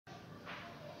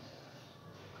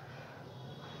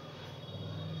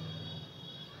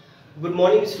Good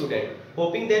morning, student.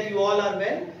 Hoping that you all are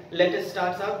well. Let us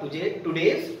start our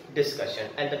today's discussion.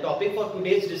 And the topic for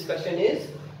today's discussion is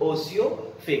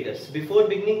oesophagus. Before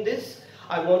beginning this,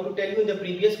 I want to tell you in the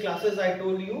previous classes I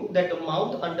told you that the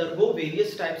mouth undergo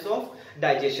various types of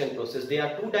digestion process. There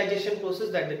are two digestion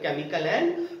processes, that the chemical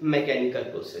and mechanical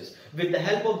process. With the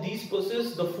help of these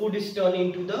processes, the food is turned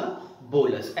into the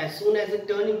bolus. As soon as it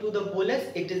turns into the bolus,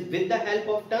 it is with the help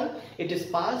of tongue, it is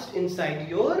passed inside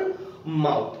your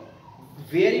mouth.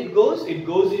 Where it goes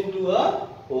into a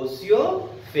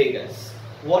oesophagus.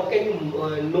 What can you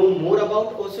know more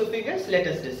about oesophagus? Let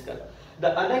us discuss.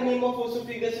 The other name of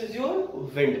oesophagus is your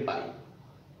windpipe,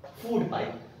 food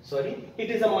pipe. Sorry,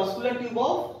 it is a muscular tube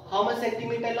of how much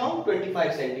centimeter long?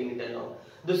 25 centimeter long.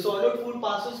 The solid food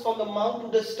passes from the mouth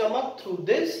to the stomach through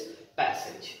this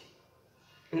passage.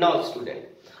 Now, student,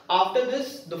 after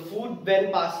this, the food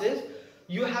when passes,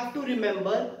 you have to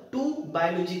remember two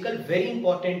biological very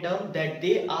important terms, that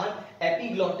they are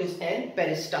epiglottis and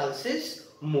peristalsis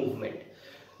movement.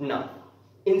 Now,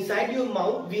 inside your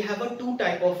mouth we have a two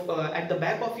type of at the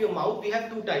back of your mouth we have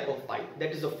two type of pipe,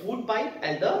 that is the food pipe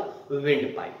and the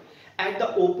windpipe. At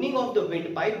the opening of the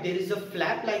windpipe there is a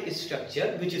flap like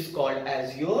structure which is called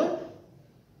as your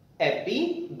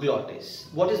epiglottis.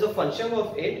 What is the function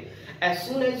of it? As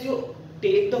soon as you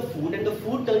take the food and the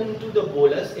food turns into the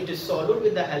bolus, it is swallowed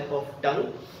with the help of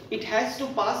tongue. It has to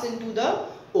pass into the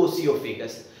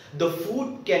oesophagus. The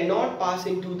food cannot pass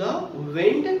into the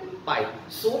windpipe.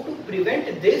 So to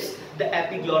prevent this, the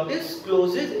epiglottis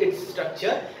closes its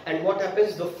structure, and what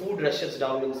happens? The food rushes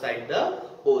down inside the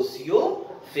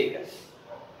oesophagus.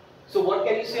 So what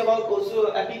can you say about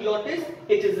epiglottis?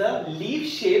 It is a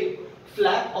leaf-shaped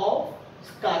flap of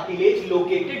cartilage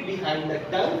located behind the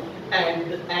tongue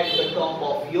and at the top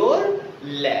of your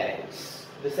larynx.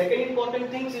 The second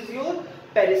important thing is your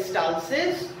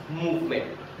peristalsis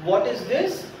movement. What is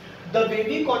this? The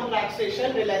wavy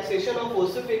contraction, relaxation of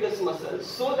oesophagus muscles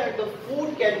so that the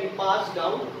food can be passed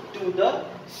down to the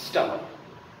stomach.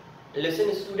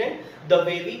 Listen, student, the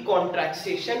wavy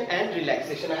contraction and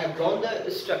relaxation. I have drawn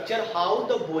the structure how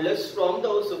the bolus from the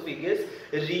oesophagus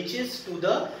reaches to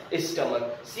the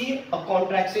stomach. See, a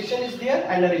contraction is there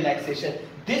and a relaxation.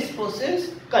 This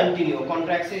process continue.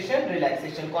 Contraction,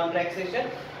 relaxation, contraction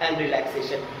and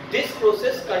relaxation. This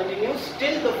process continues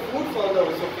till the food from the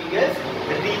oesophagus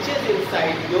reaches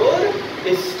inside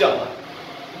your stomach.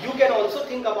 You can also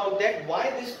think about that,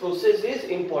 why this process is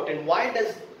important. Why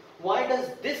does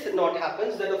this not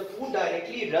happen, that the food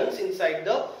directly runs inside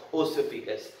the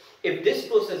oesophagus? If this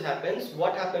process happens,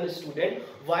 what happens, student?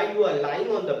 While you are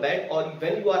lying on the bed or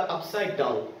when you are upside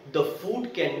down, the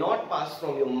food cannot pass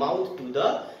from your mouth to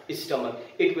the stomach.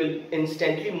 It will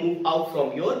instantly move out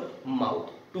from your mouth.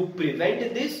 To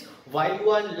prevent this, while you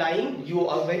are lying,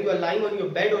 when you are lying on your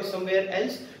bed or somewhere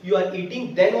else, you are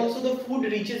eating, then also the food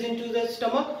reaches into the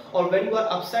stomach, or when you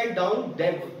are upside down,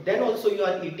 then also you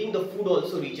are eating, the food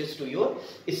also reaches to your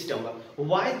stomach.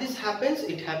 Why this happens?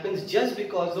 It happens just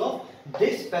because of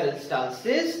this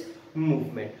peristalsis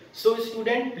movement. So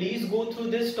student, please go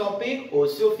through this topic,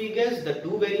 oesophagus, the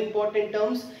two very important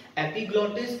terms,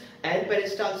 epiglottis and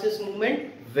peristalsis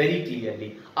movement, very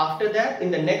clearly. After that, in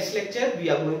the next lecture,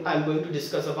 I am going to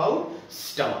discuss about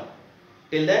stomach.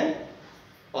 Till then,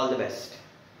 all the best.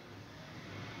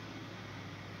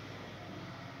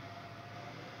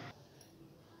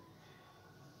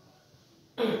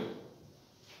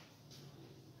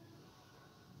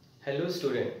 Hello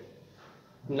student.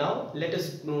 Now let us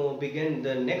begin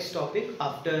the next topic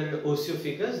after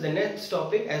oesophagus. The next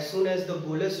topic, as soon as the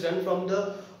bolus run from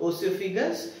the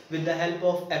oesophagus with the help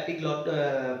of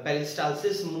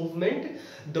peristalsis movement,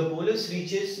 the bolus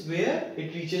reaches where?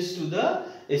 It reaches to the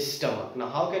stomach. Now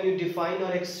how can you define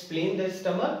or explain the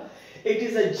stomach? It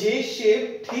is a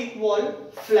J-shaped,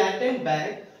 thick-walled, flattened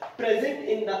bag present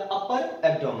in the upper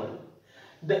abdomen.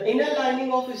 The inner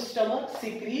lining of stomach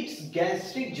secretes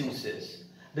gastric juices.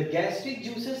 The gastric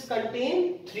juices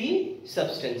contain three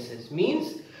substances.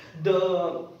 Means,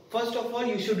 first of all,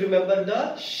 you should remember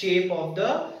the shape of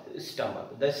the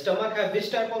stomach. The stomach has which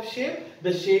type of shape?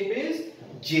 The shape is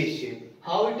J shape.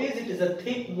 How it is? It is a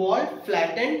thick-walled,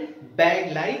 flattened,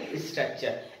 bag-like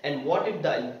structure. And what if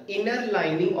the inner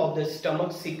lining of the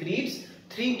stomach secretes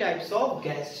three types of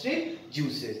gastric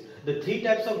juices? The three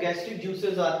types of gastric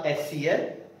juices are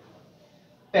HCl,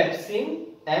 pepsin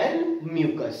and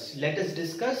mucus. Let us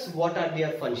discuss what are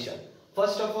their function.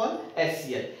 First of all,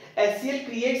 HCl. HCl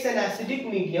creates an acidic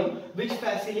medium which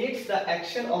facilitates the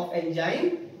action of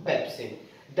enzyme pepsin.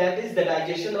 That is the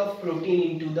digestion of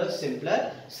protein into the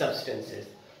simpler substances.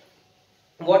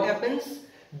 What happens?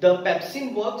 The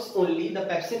pepsin works only, the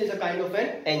pepsin is a kind of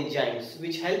an enzyme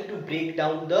which help to break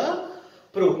down the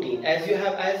protein. As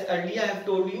earlier I have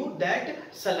told you that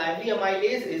salivary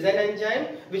amylase is an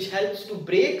enzyme which helps to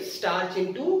break starch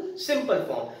into simple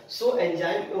form. So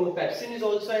pepsin is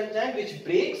also an enzyme which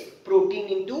breaks protein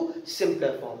into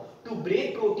simpler form. To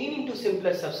break protein into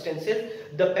simpler substances,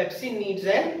 the pepsin needs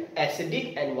an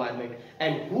acidic environment.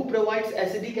 And who provides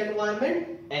acidic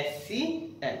environment?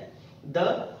 HCl.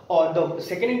 The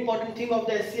second important thing of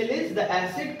the HCl is the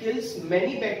acid kills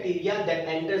many bacteria that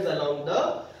enters along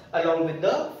with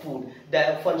the food.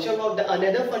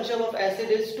 Another function of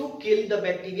acid is to kill the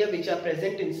bacteria which are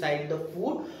present inside the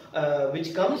food,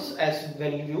 which comes as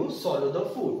when you swallow the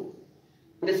food.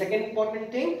 The second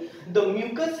important thing, the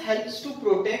mucus helps to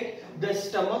protect the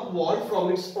stomach wall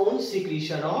from its own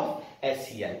secretion of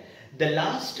HCl.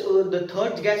 The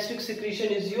third gastric secretion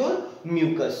is your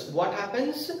mucus. What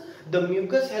happens? The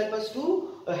mucus help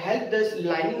the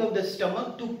lining of the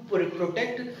stomach to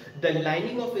protect the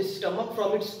lining of its stomach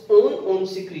from its own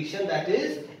secretion, that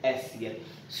is HCl.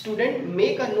 Student,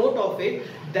 make a note of it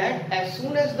that as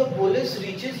soon as the bolus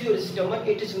reaches your stomach,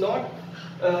 it is not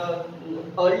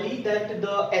early that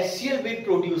the HCl will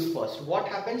produce first. What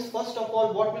happens? First of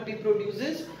all, what will be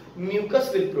produced?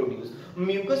 Mucus will produce.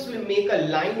 Mucus will make a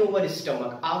line over his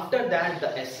stomach. After that, the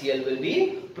HCl will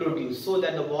be produced so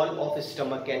that the wall of his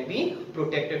stomach can be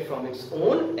protected from its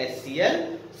own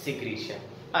HCl secretion.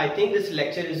 I think this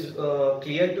lecture is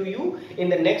clear to you. In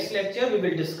the next lecture, we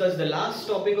will discuss the last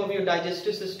topic of your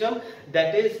digestive system,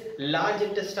 that is large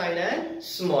intestine and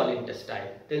small intestine.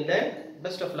 Till then,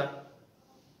 best of luck.